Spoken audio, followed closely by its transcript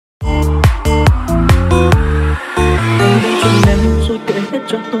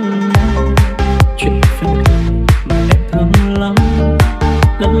cho tôi nghe chuyện phiền mà em thương lắm.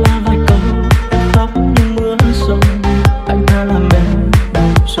 Lân la vài câu em khóc như mưa rông, anh ta làm em đau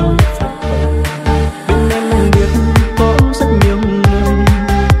rồi phải không? Bên em biết có rất nhiều người,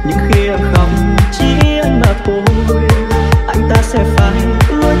 nhưng khi em khóc chỉ anh mà thôi. Anh ta sẽ phải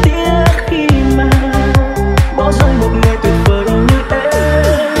nuối tiếc khi mà bỏ rơi một người tuyệt vời như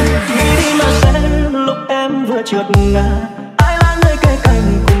em. Nghĩ đi mà xem lúc em vừa trượt ngã, ai là người kề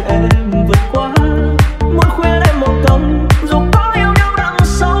cạnh cùng em vượt qua. Muốn khuyên em một câu, dù có yêu nhau đằng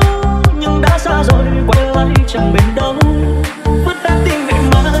sâu, nhưng đã xa rồi quay lại chẳng bền đâu. Vứt em tim ngày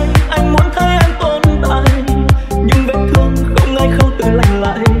mai, anh muốn thấy em tồn tại, nhưng vết thương không ai khâu tự lành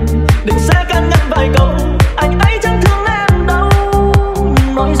lại. Đừng sẽ can ngăn vài câu, anh ấy chẳng thương em đâu,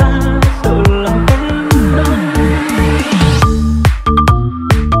 nhưng nói ra tự lòng em đau.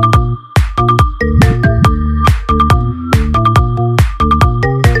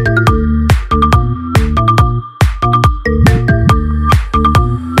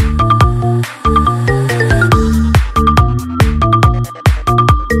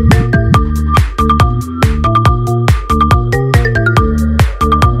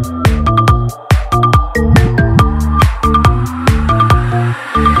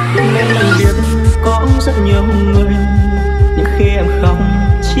 Nên anh biết có rất nhiều người, nhưng khi em khóc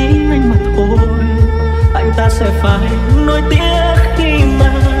chỉ anh mà thôi. Anh ta sẽ phải nuối tiếc khi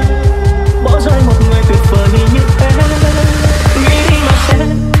mà bỏ rơi một người tuyệt vời như em. Nghĩ đi mà xem.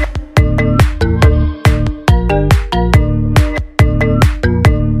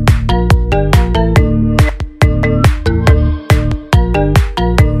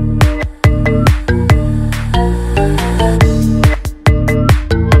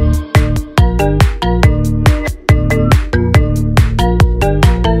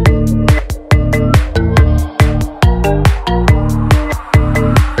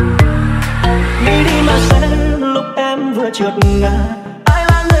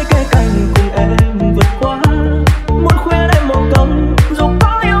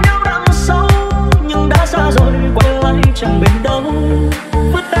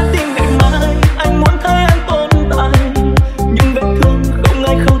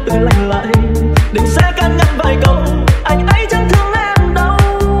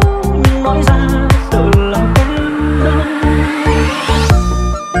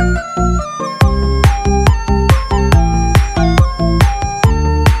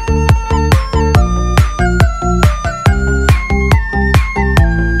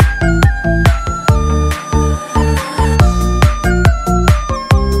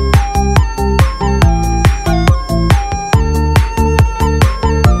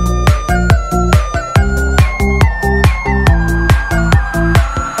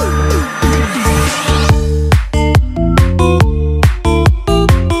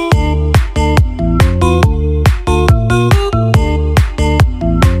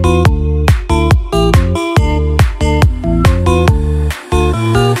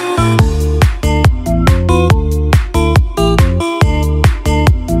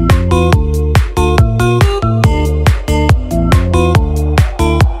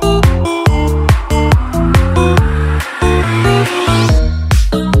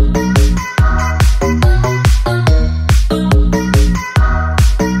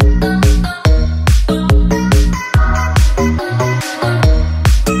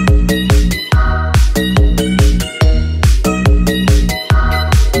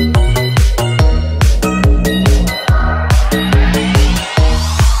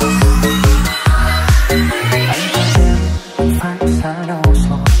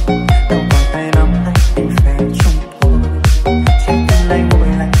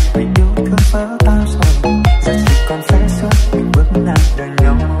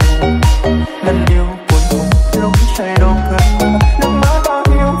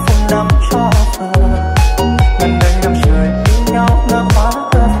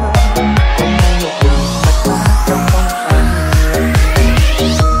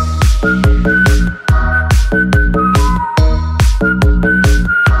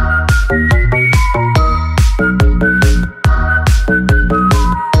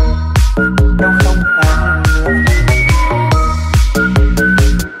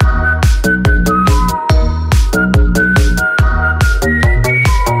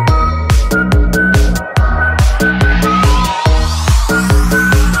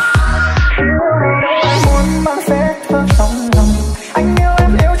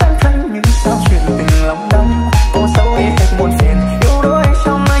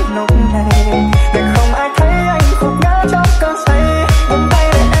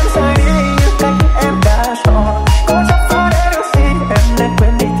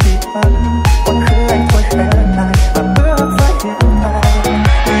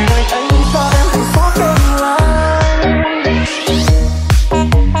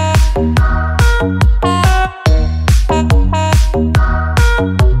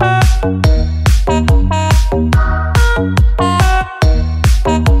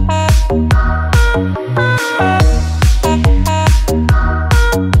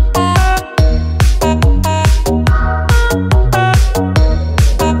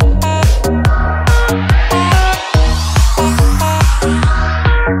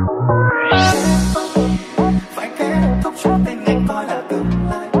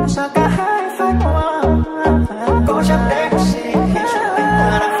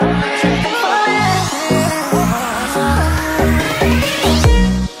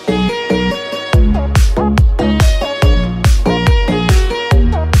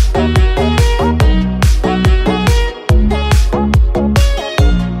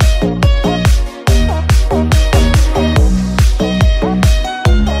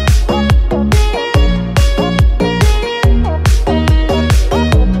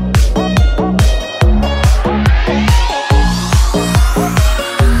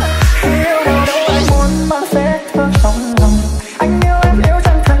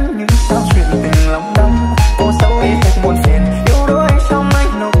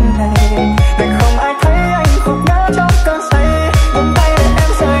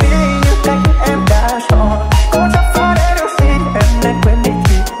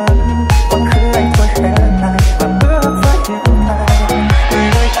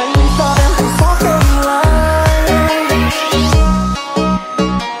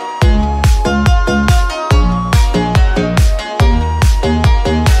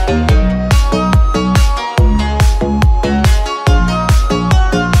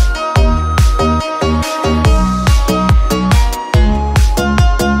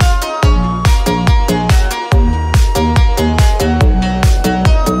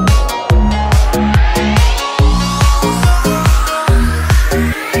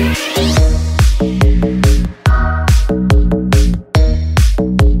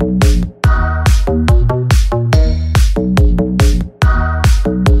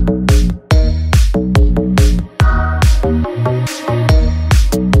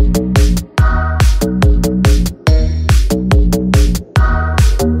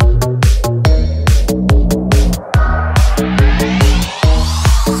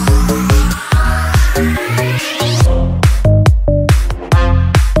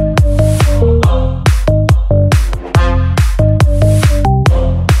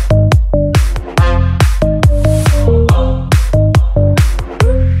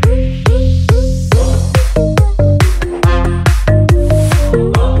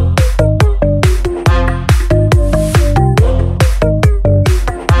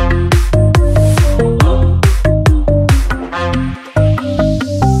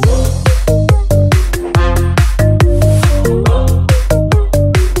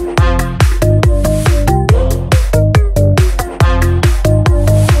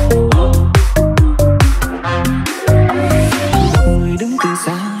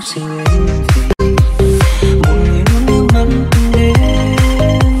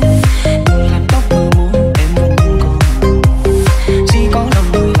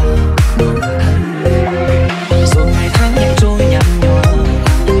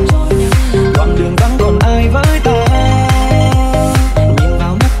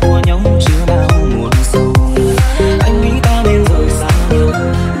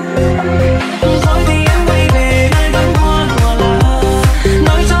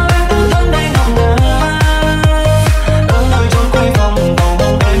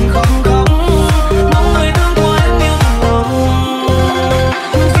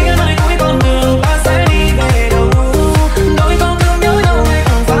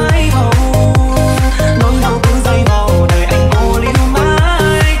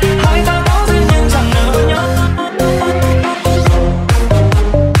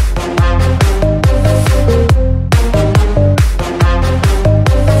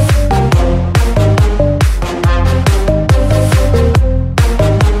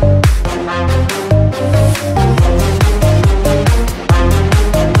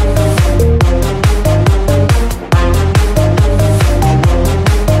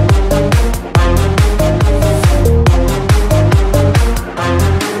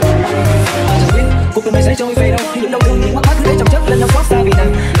 khi những đau thương những mất mát cứ để chồng chất lên nhau xót xa vì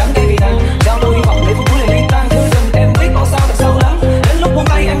nàng đắng cay vì nàng giao lưu hy vọng để phút cuối lời ly tan. Thứ tình em biết bao sao thật sâu lắm, đến lúc buông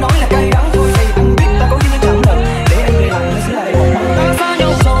tay em nói là cay đắng thôi thì anh biết ta có duyên nên chẳng lần để em về lại nơi xứ lại một mong. Ta xa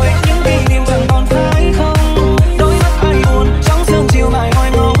nhau rồi những kỷ niệm chẳng còn phải không, đôi mắt ai buồn trong sương chiều mãi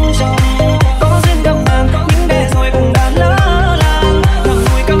hoài ngóng trông. Có duyên gặp nàng những để rồi cũng đã lỡ làng, nằm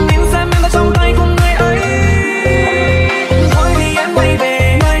ngồi cầm nín xem em đã trong tay cùng người ấy. Thôi thì em quay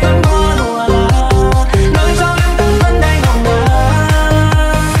về nơi gắn hoa lụa là nơi cho em từng vấn đây ngọc ngà,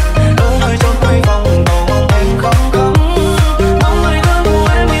 ở nơi chốn quê phòng cầu mong em không khóc, mong người thương của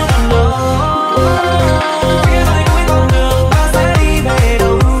em yêu thật lòng. Phía nơi cuối con đường ta sẽ đi về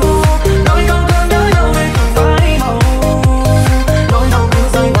đâu, đôi câu thơ nhớ nhau nên từng phai màu, nỗi đau cứ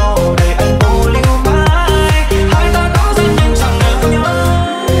rơi vào để anh vô lưu mãi, hai ta có duyên nhưng chẳng ngờ nhau.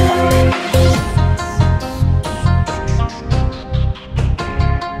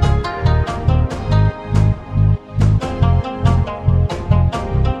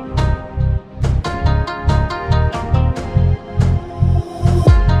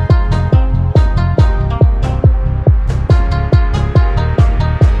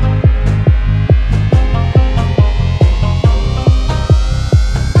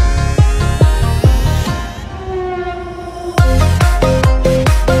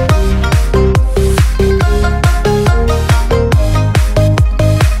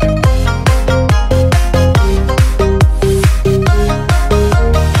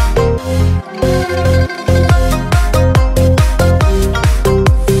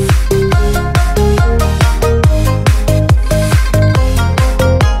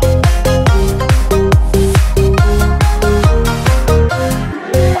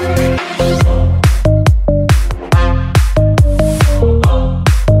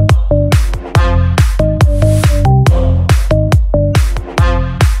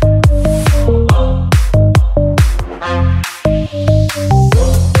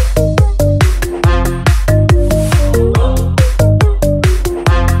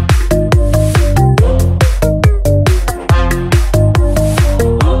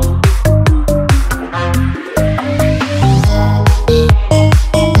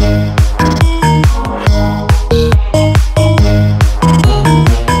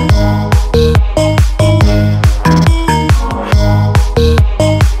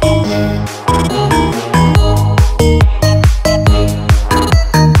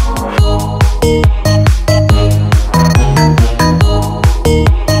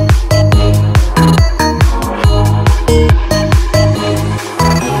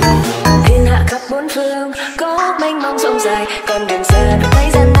 Thiên hạ khắp bốn phương có mênh mông rộng dài, con đường xa được thấy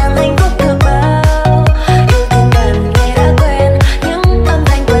gian nan hạnh phúc được bao. Yêu thương gần nghe đã quen những âm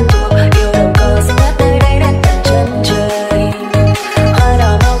thanh quen thuộc, yêu đồng cỏ xinh ngát nơi đây đến tận chân trời. Hoa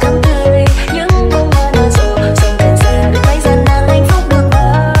đào màu thắm tươi những bông hoa nở rộ, sông gần xa được thấy gian nan hạnh phúc được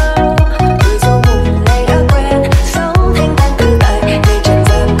bao. Người du mục này đã quen sống thanh thản tự tại, nơi trần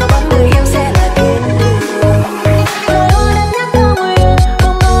gian có bóng người yêu sẽ là thiên đường. Lời ôi đã nhắc ta nguyện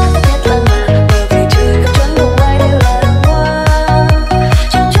không mơ ta biết lần mà về trời các chuyến đường bay đều là đăng hoa.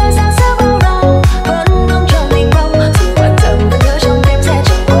 Trong trời sáng sẽ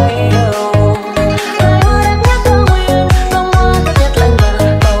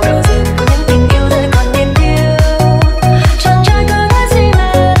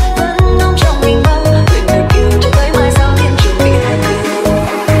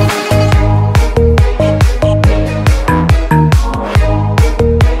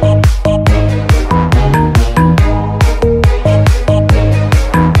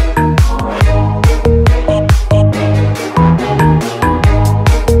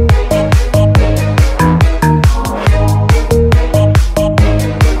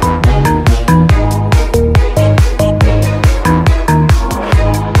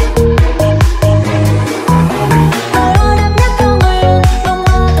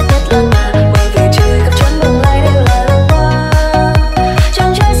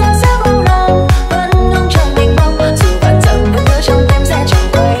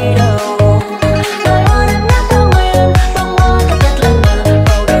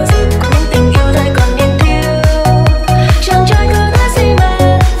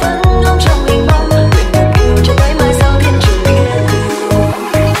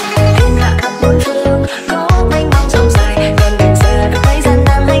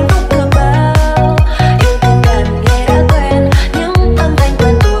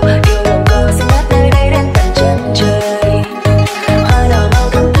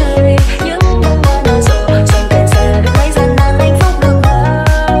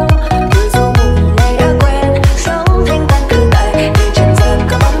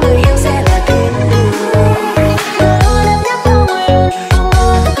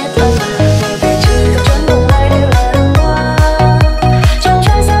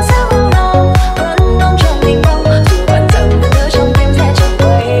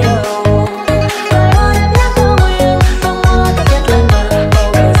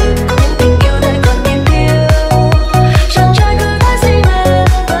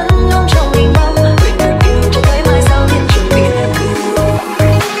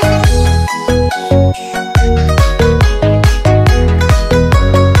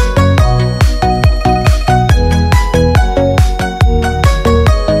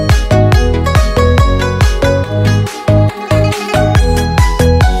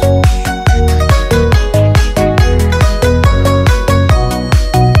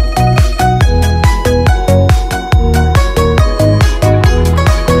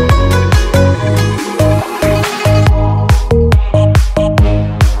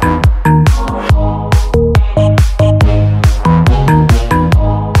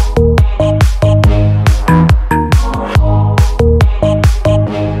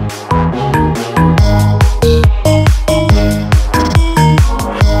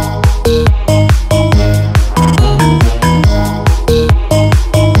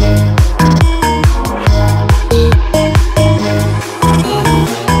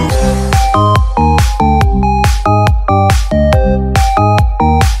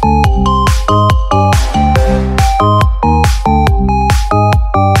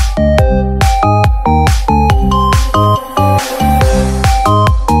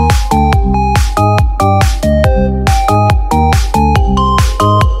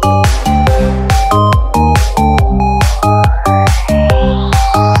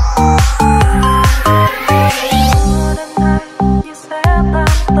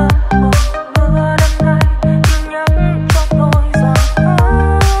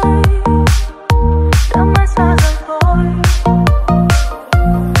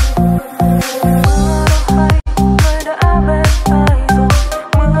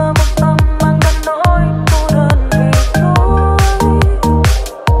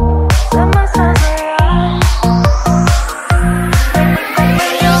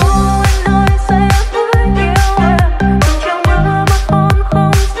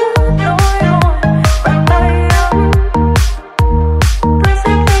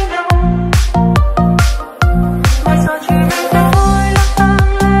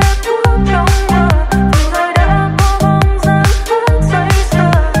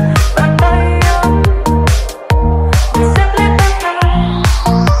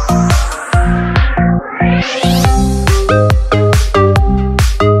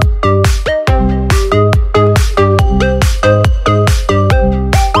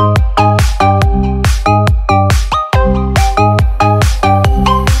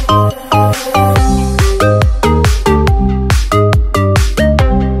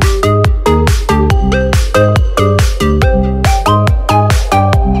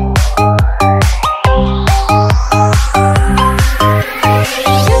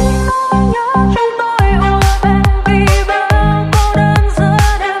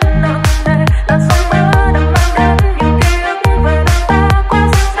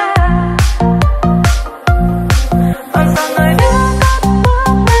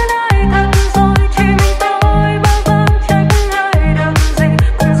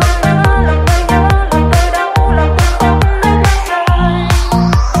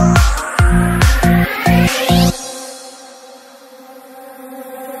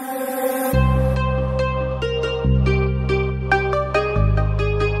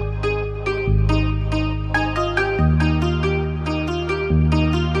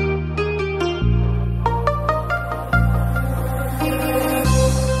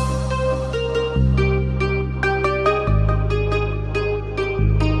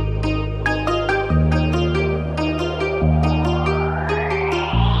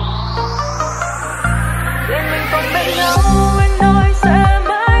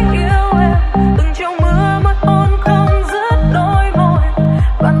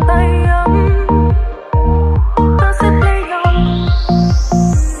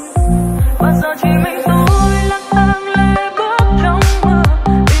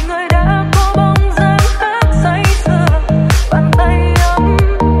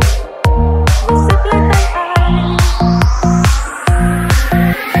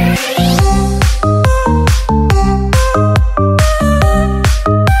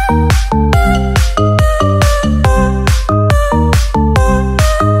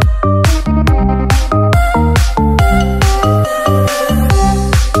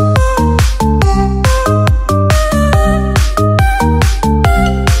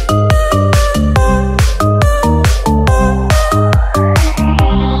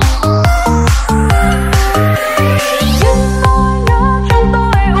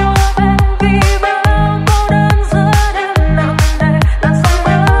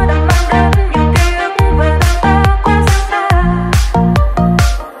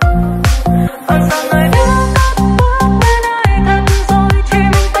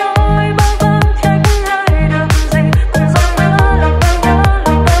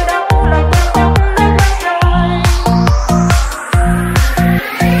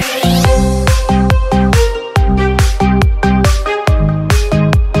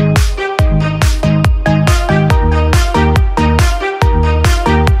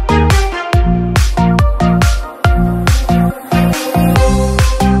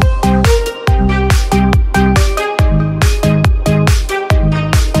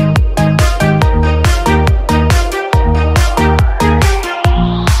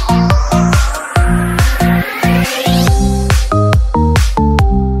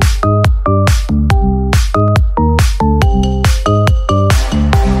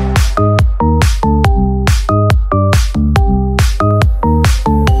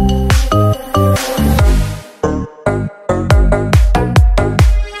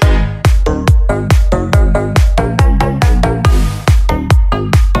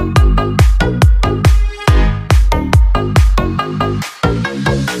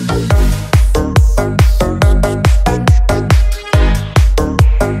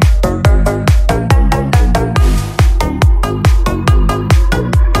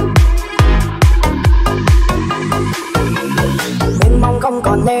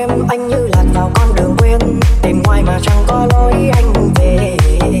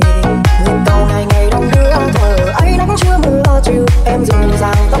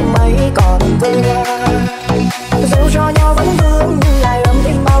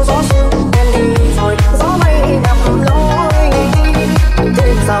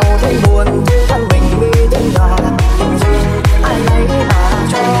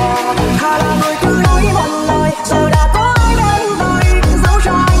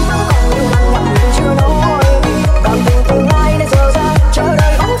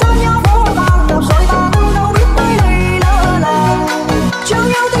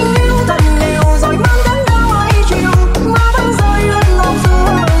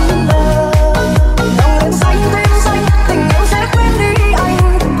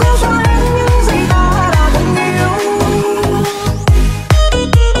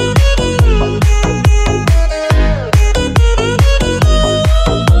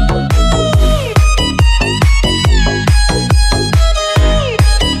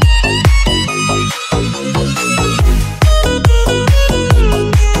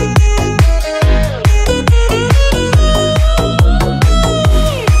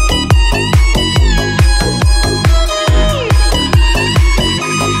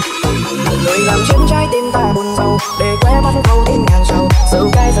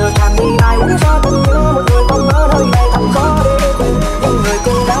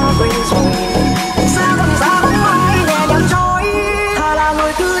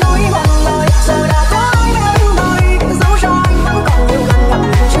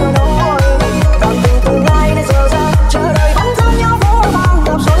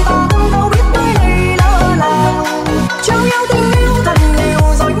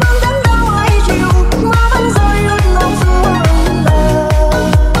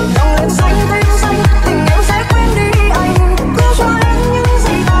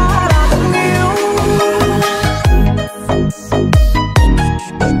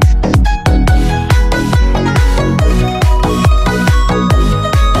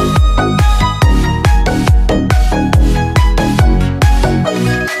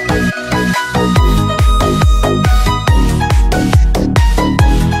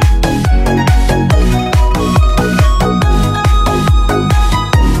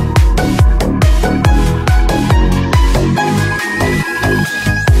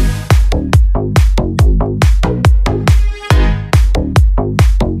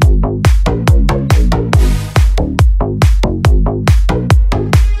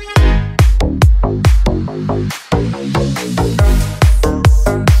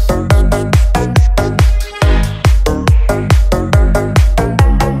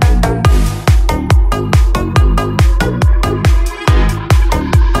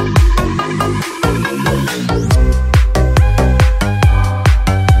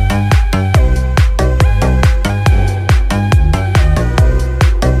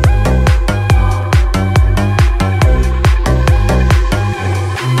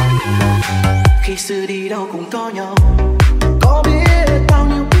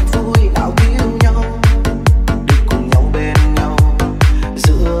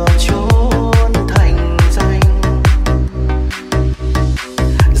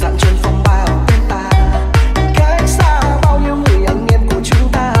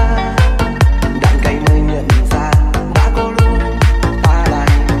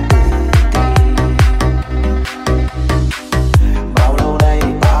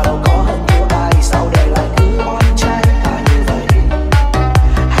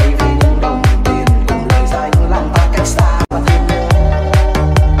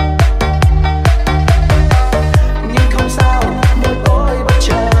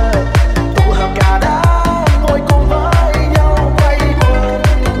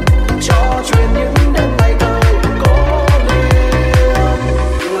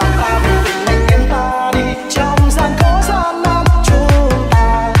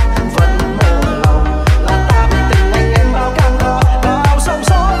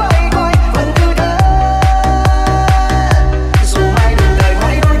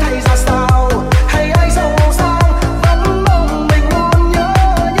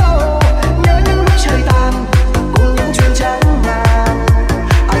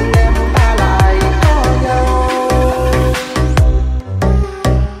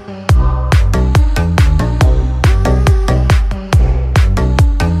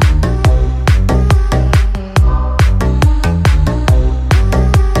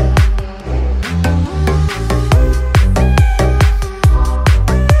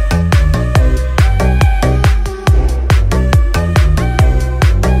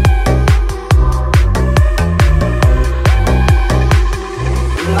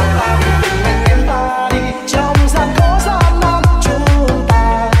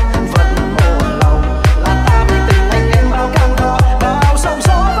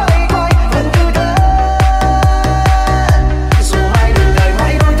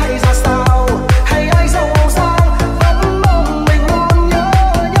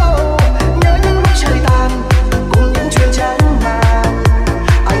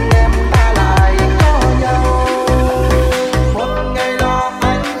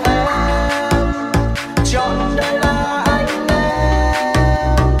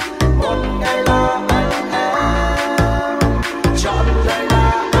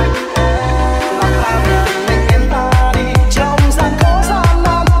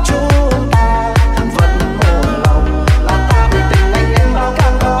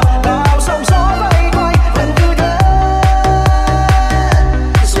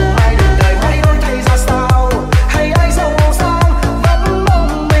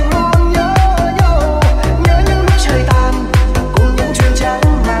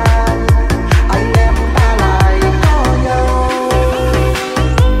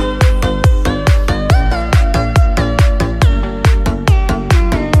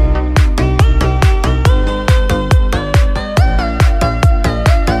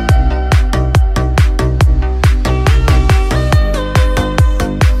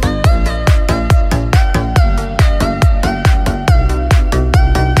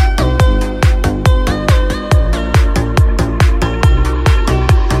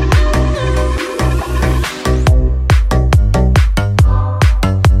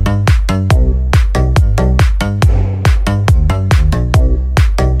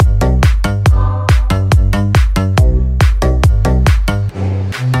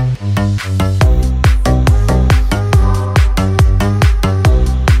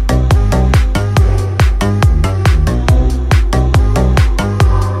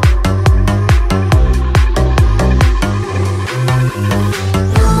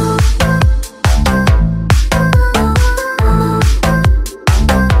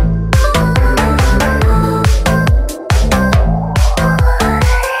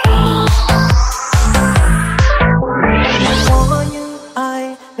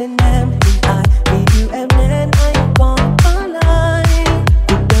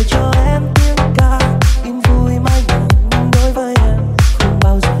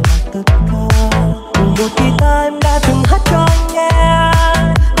một guitar em đã từng hát cho anh nghe,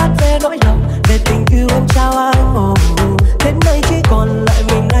 hát về nỗi lòng, về tình yêu em trao anh. Đến nay chỉ còn lại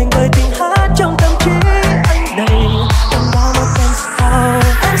mình anh với tiếng hát trong tâm trí anh đầy. Em đã một em sao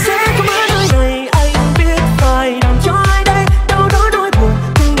em sẽ không ở nơi này, anh biết phải làm cho ai đây. Đâu đó nỗi buồn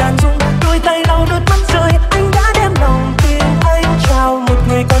từng đàn rung, đôi tay lau nước mắt rơi. Anh đã đem lòng tin anh trao một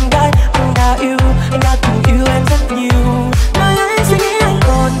người con gái anh đã yêu, anh đã từng yêu em rất nhiều. Nơi ấy suy nghĩ anh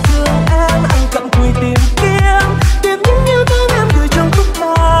còn thương em, anh cặm cụi tìm kiếm những yêu thương em gửi trong khúc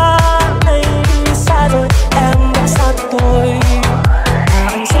ca này. Đi xa rồi em đã xa tôi, và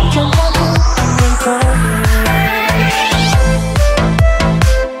anh sẽ chẳng có thứ anh có về.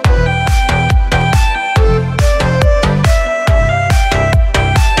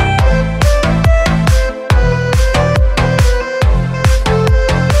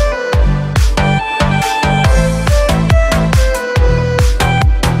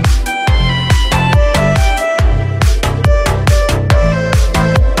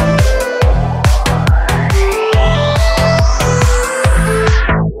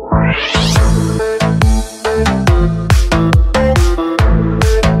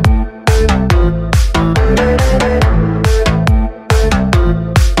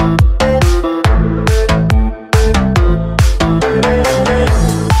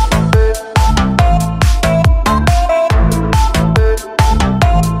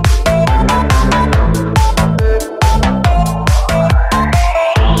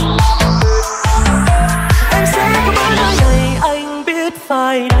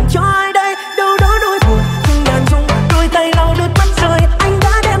 Phải đàn cho ai đây, đâu đó nỗi buồn từng đàn rung, đôi tay lau nước mắt rơi. Anh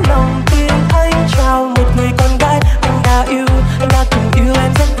đã đem lòng tin anh trao một người con gái anh đã yêu, anh đã từng yêu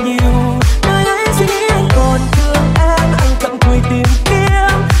em rất nhiều. Nơi ấy suy nghĩ anh còn thương em, anh cặm cụi tìm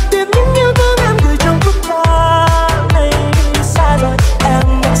kiếm những yêu thương em gửi trong khúc ca này. Đi xa rồi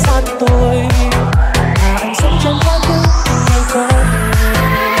em đã xa tôi, và anh sẽ chẳng có thứ anh có về.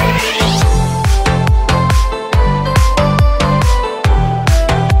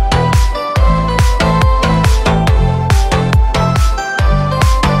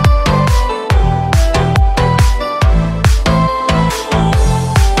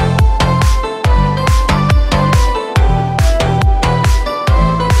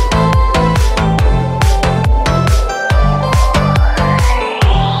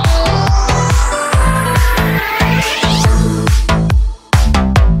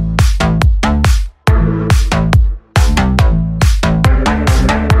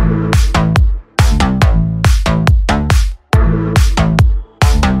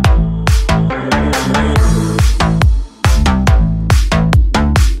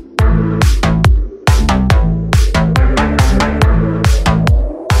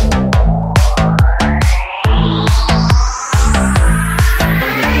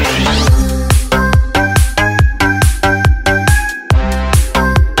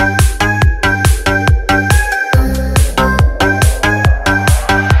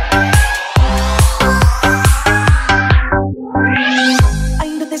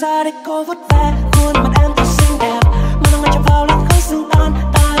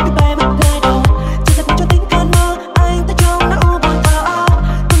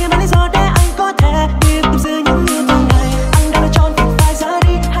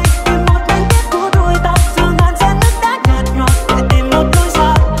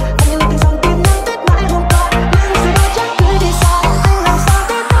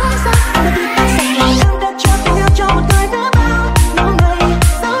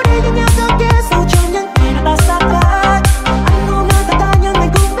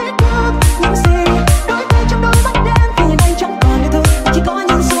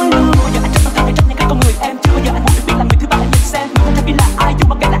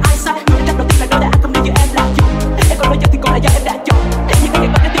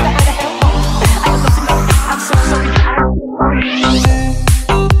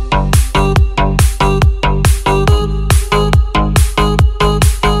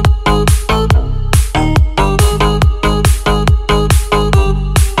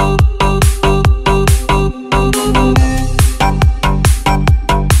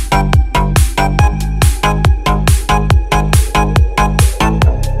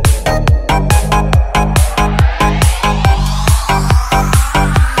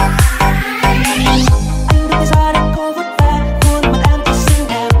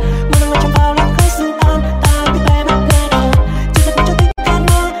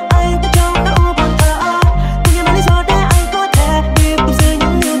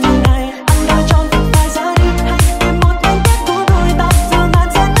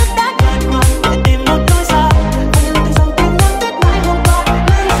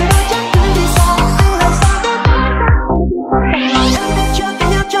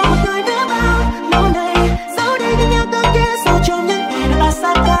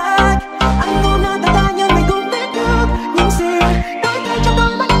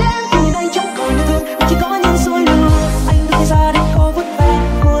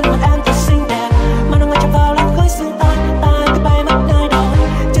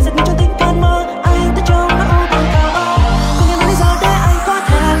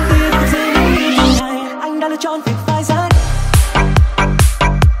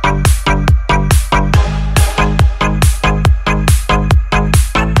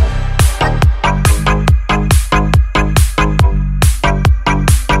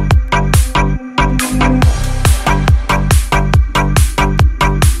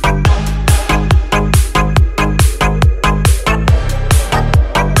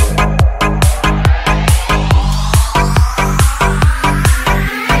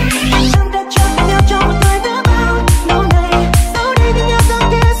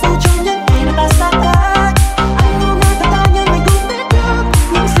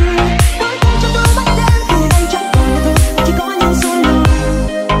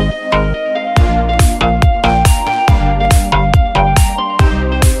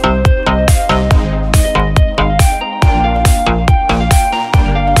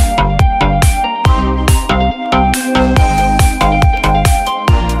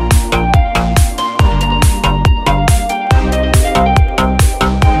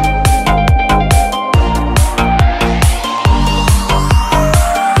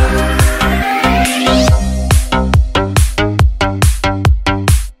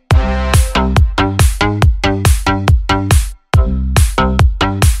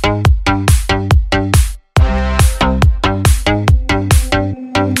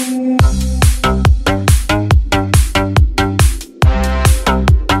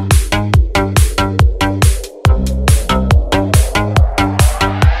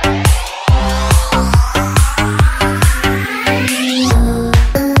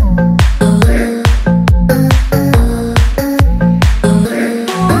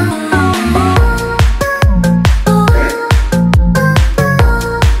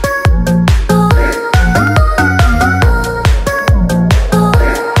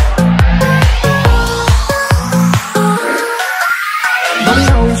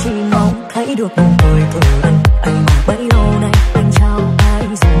 thấy được nụ cười từ anh mong bấy lâu nay anh trao ai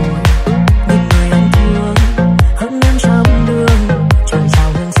rồi. Nhìn người anh thương hơn em trăm đường, trời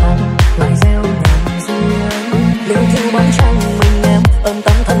sao hương xanh lại gieo nhàn duyên. Liệu thiếu bóng tranh mình em ôm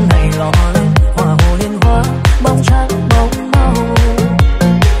tấm thân này lò lên hoa hồ liên hoa bóng trắng bóng màu.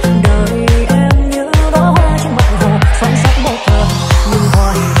 Đời em như đóa hoa trên mặt hồ son sắc một thời nhưng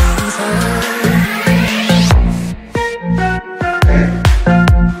hoa hình rơi.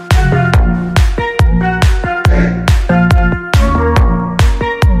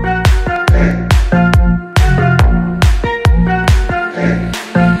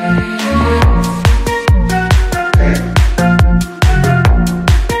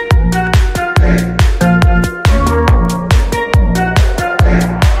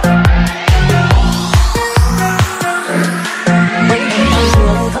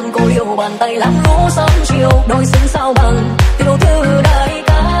 Bàn tay làm lũ sớm chiều đôi xinh sao bằng tiểu thư đại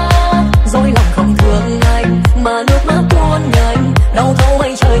ca. Dối lòng không thương anh mà nước mắt tuôn nhanh, đau thấu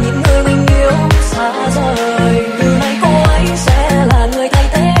mây trời những người mình yêu xa rời. Từ nay cô ấy sẽ là người thay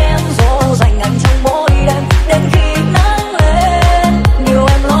thế em, dỗ dành anh trong mỗi đêm đến khi nắng lên. Điều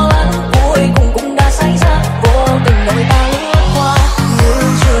em lo lắng cuối cùng cũng đã xảy ra, vô tình đôi ta lướt qua như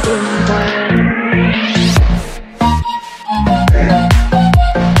chưa từng quen.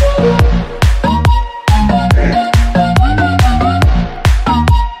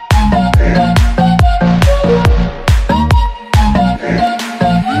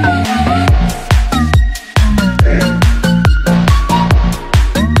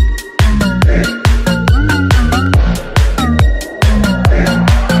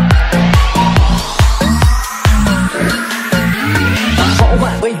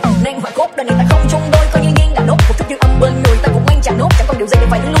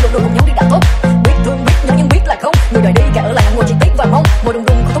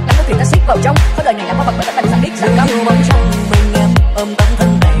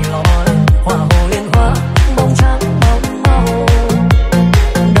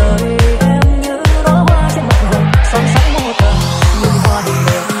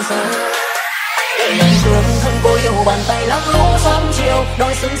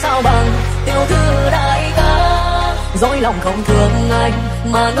 Dối lòng không thương anh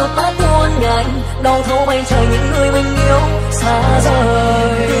mà nước mắt tuôn nhanh, đau thấu mây trời những người mình yêu xa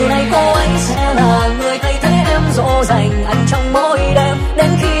rời. Từ nay cô ấy sẽ là người thay thế em, dỗ dành anh trong mỗi đêm đến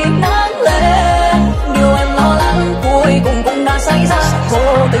khi nắng lên. Điều em lo lắng cuối cùng cũng đã xảy ra,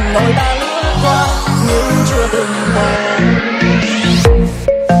 vô tình đôi ta lướt qua nhưng chưa từng quen.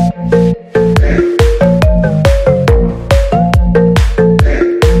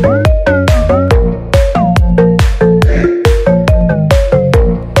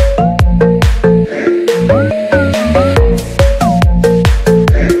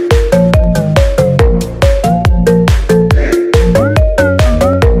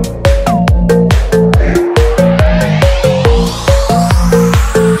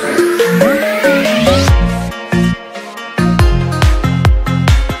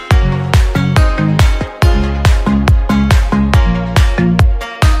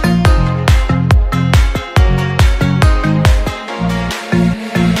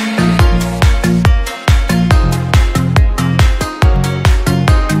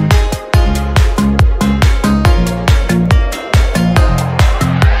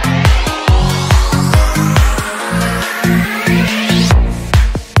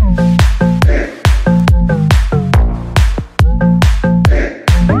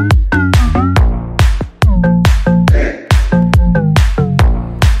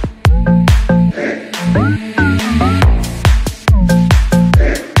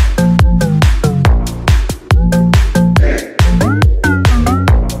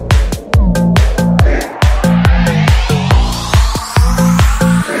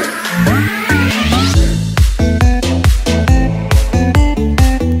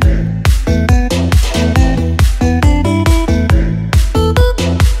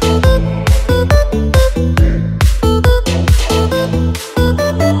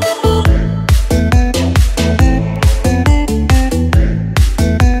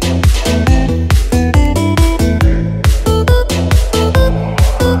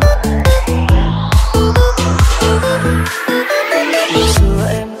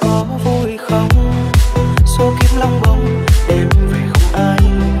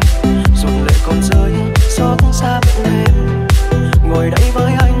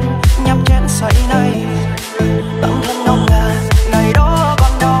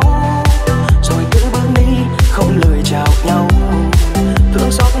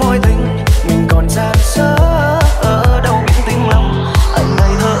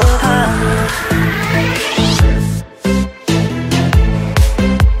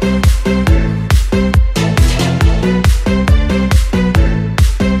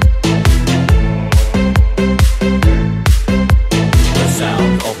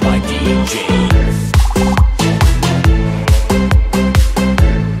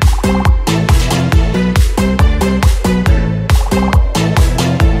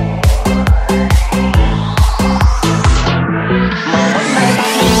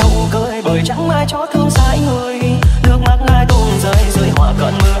 mai cho thương dãi người. Nước mắt ngài tuôn rơi rơi hòa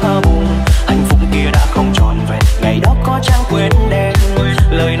cơn mưa buồn. Hạnh phúc kia đã không tròn vẹn, ngày đó có trang quên đen.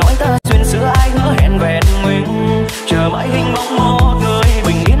 Lời nói ta duyên xưa ai hứa hẹn vẹn nguyên. Chờ mãi hình bóng một người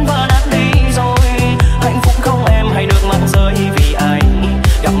bình yên và nát đi rồi. Hạnh phúc không em hay nước mắt rơi vì ai.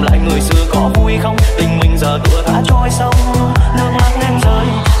 Gặp lại người xưa có vui không, tình mình giờ tựa thả trôi sông. Nước mắt em rơi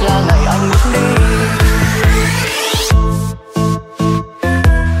là ngày anh bước đi.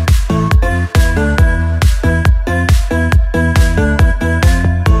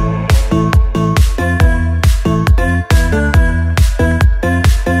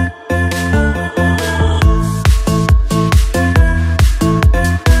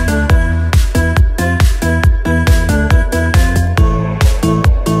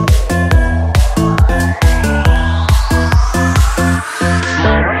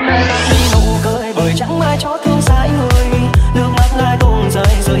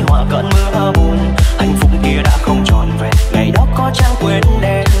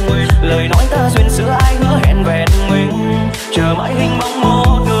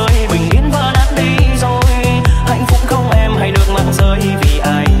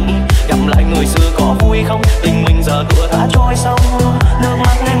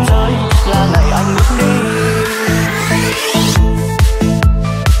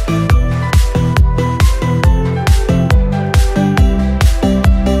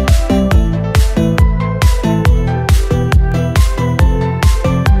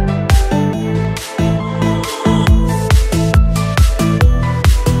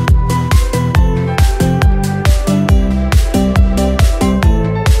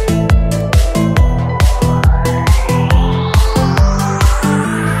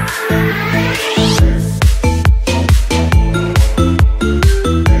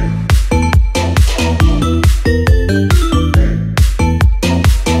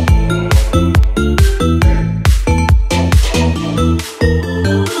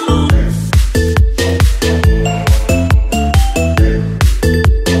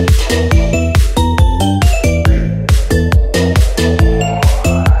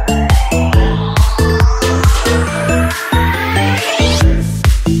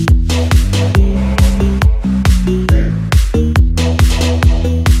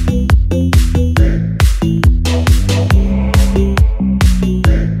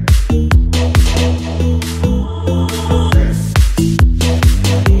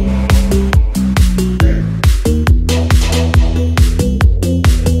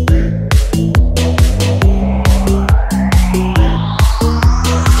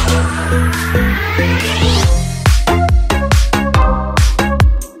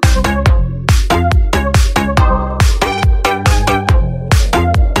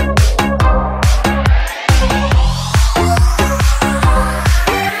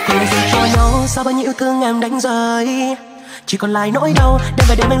 Chỉ còn lại nỗi đau, đêm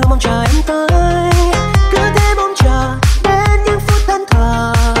về đêm anh luôn mong chờ em tới. Cứ thế mong chờ đến những phút thẫn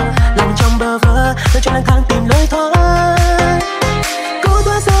thờ, lòng trong bơ vơ nơi trong lang thang tìm lối thoát. Cố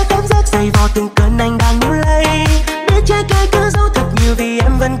thoát ra cảm giác dày vò từng cơn anh đang níu lấy. Biết trái cây cứ giấu thật nhiều vì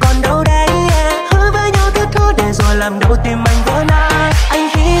em vẫn còn đâu đây. Hứa với nhau thứ thua để rồi làm đau tim anh vỡ nát. Anh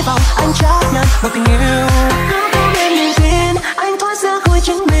hy vọng anh chấp nhận một tình yêu. Cứ không em nhìn tin anh thoát ra khỏi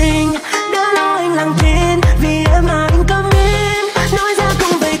chính mình. Đã lo anh lặng thinh vì em mà anh câm nín. Nói ra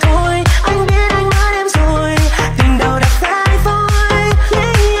không vậy thôi, anh biết anh mất em rồi. Tình đầu đã phai phôi,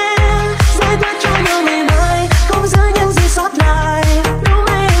 yeah, yeah. Giải thoát cho nhau ngày mai, không giữ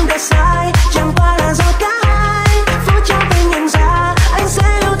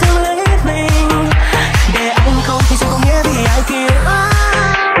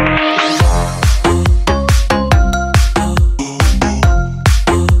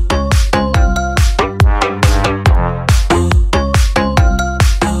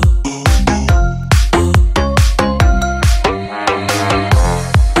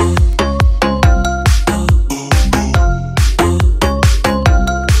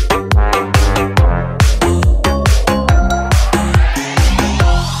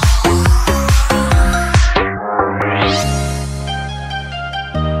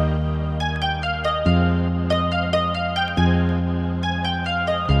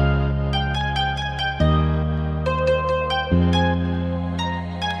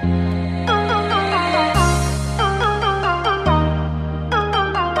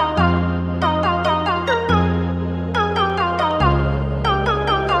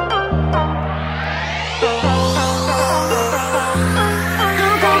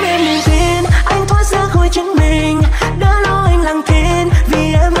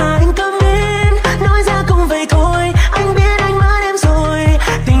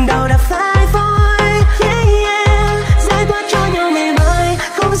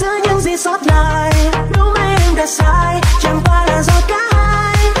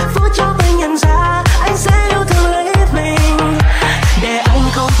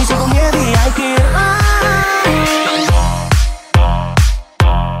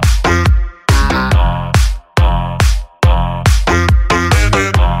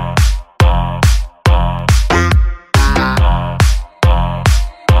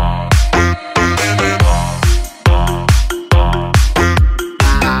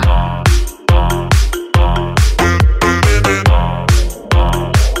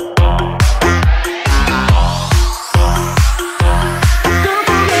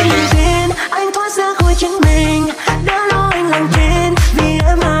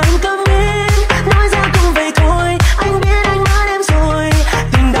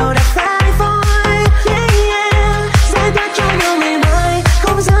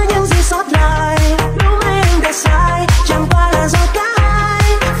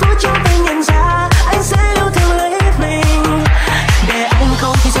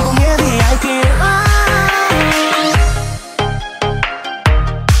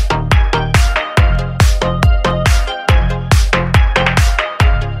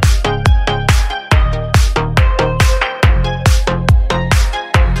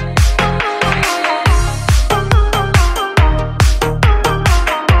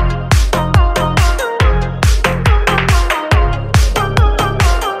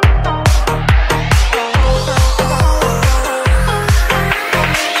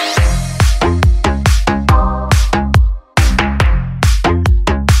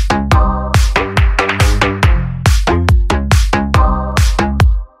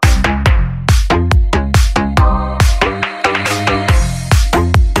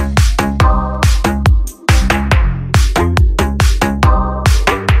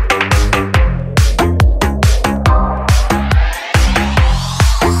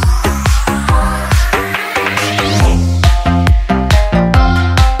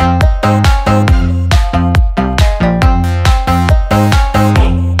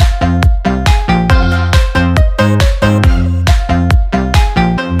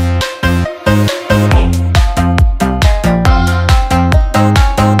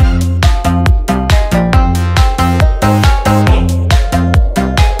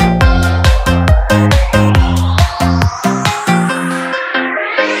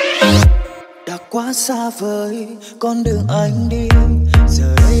vời con đường anh đi,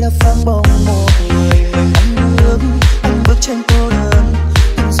 giờ đây đã phăng bóng một người mình ăn nước. Anh bước trên cô đơn,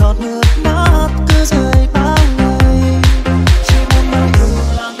 từng giọt nước mắt cứ rơi bao ngày. Chỉ muốn nói yêu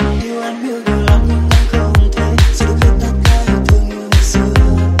lắm, yêu em yêu nhiều lắm, nhưng anh không thể giữ được hết tất cả yêu thương như ngày xưa.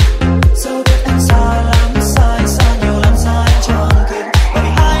 Dẫu biết anh xa lắm, sai xa nhiều lắm, sai chẳng kịp, bởi vì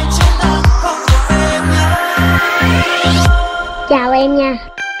hai chúng ta không thuộc về nhau. Chào em nha.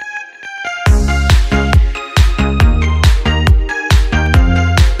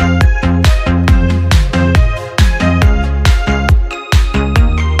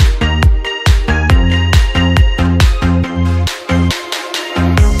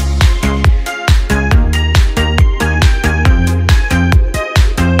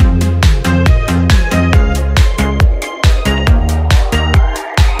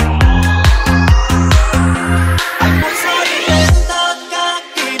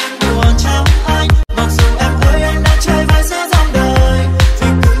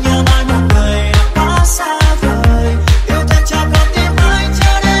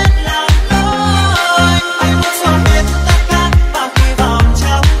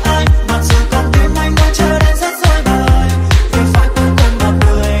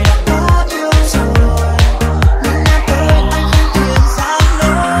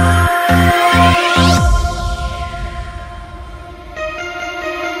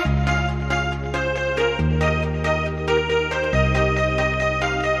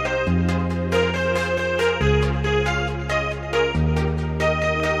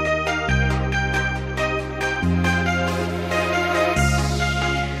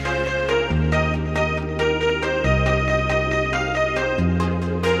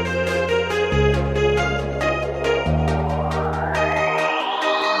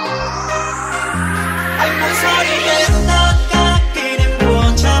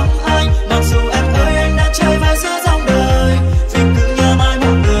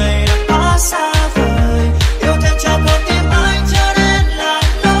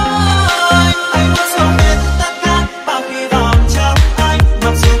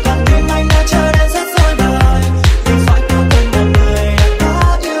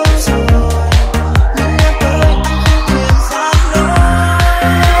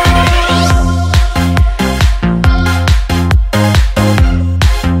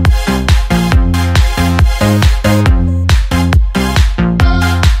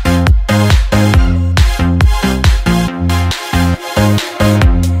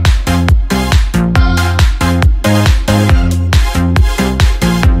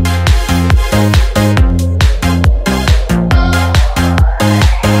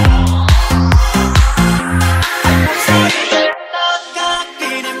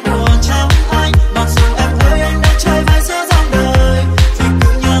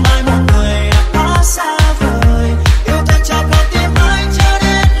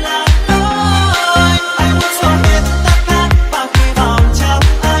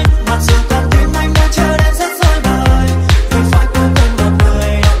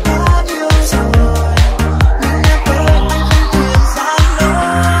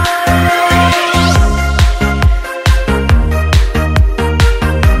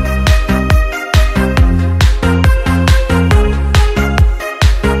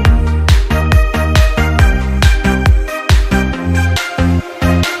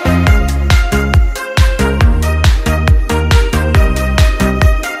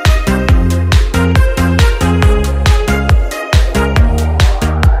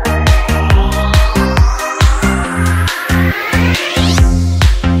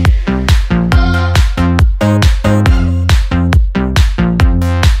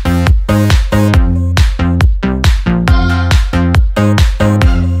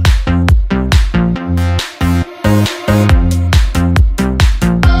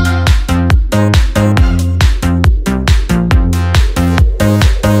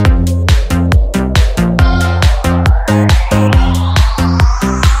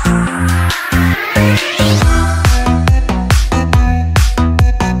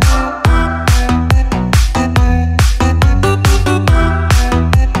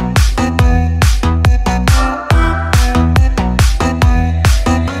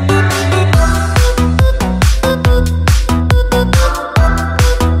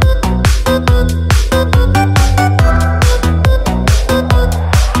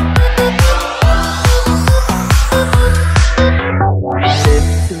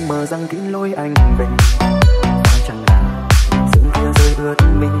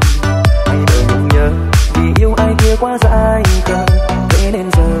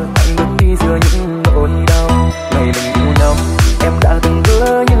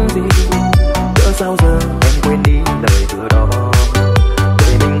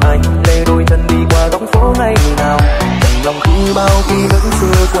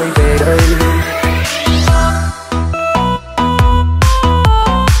 chưa quay về đây.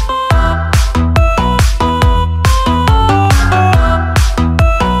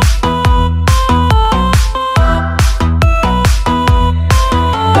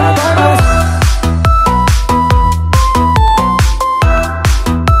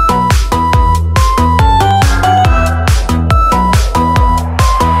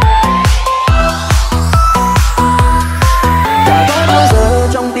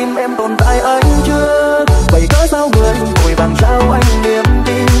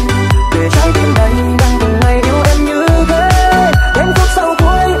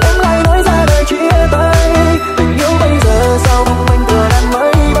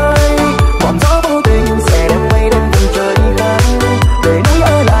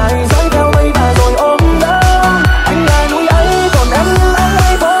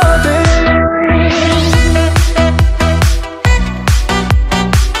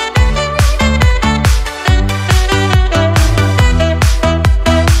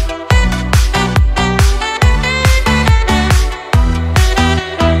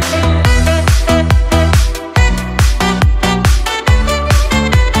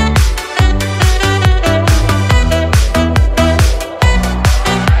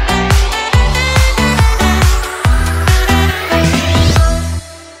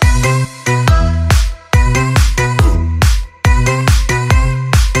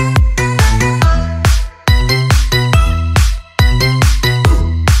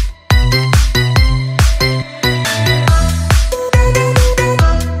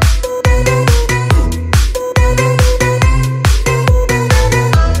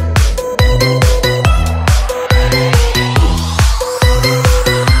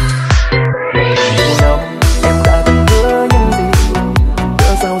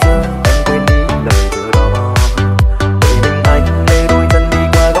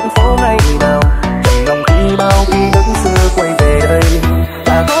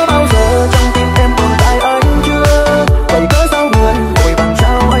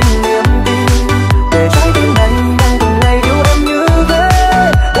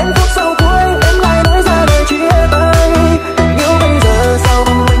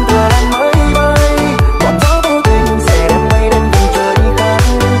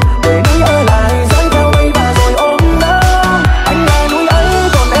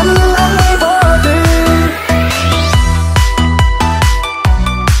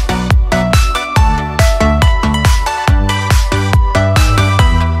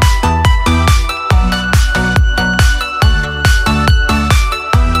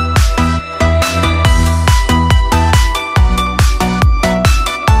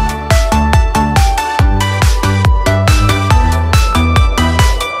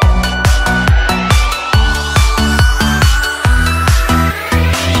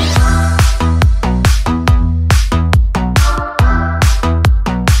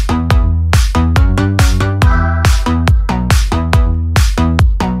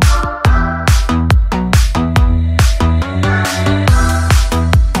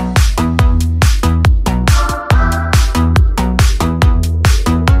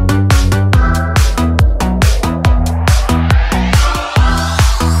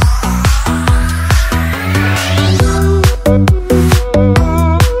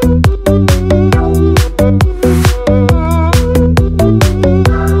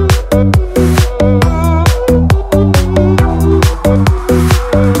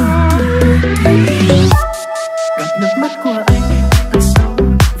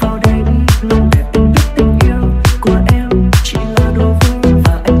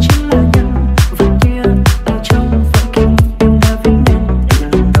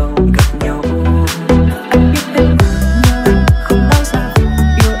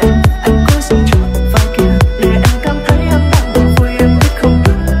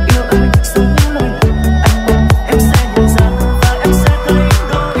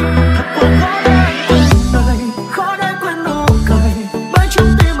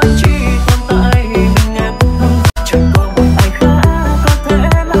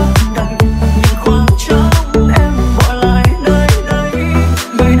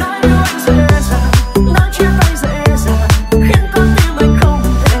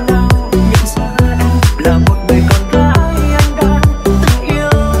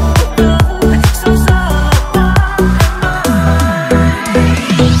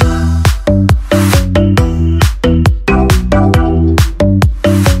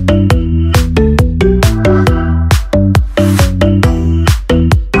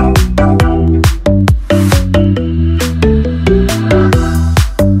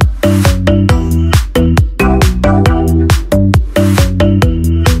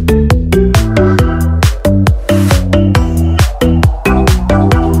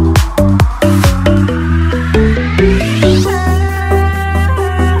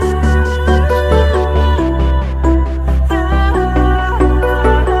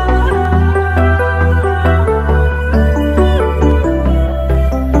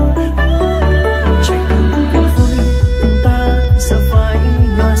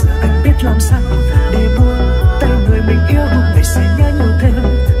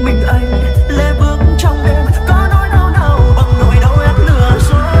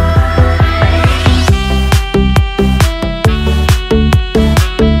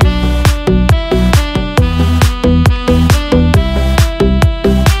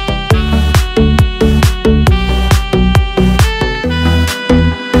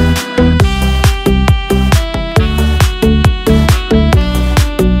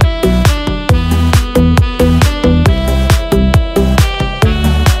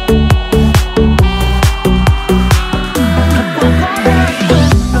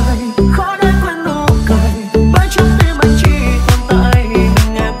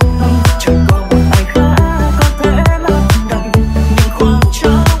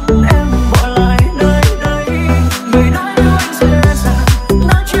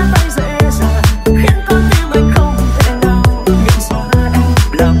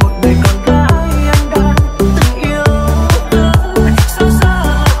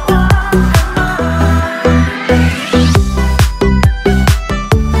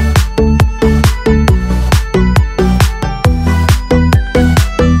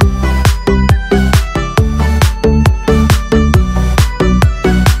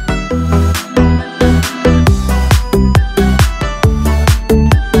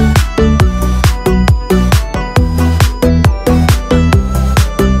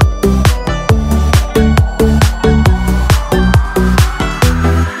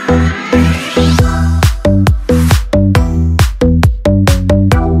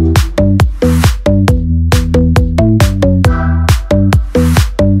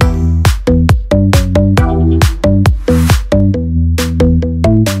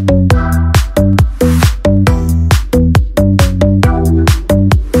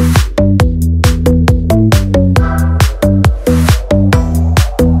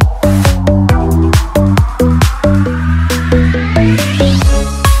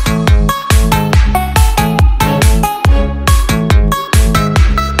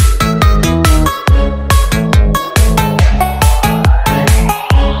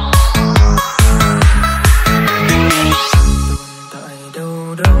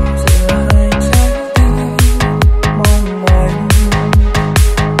 đời.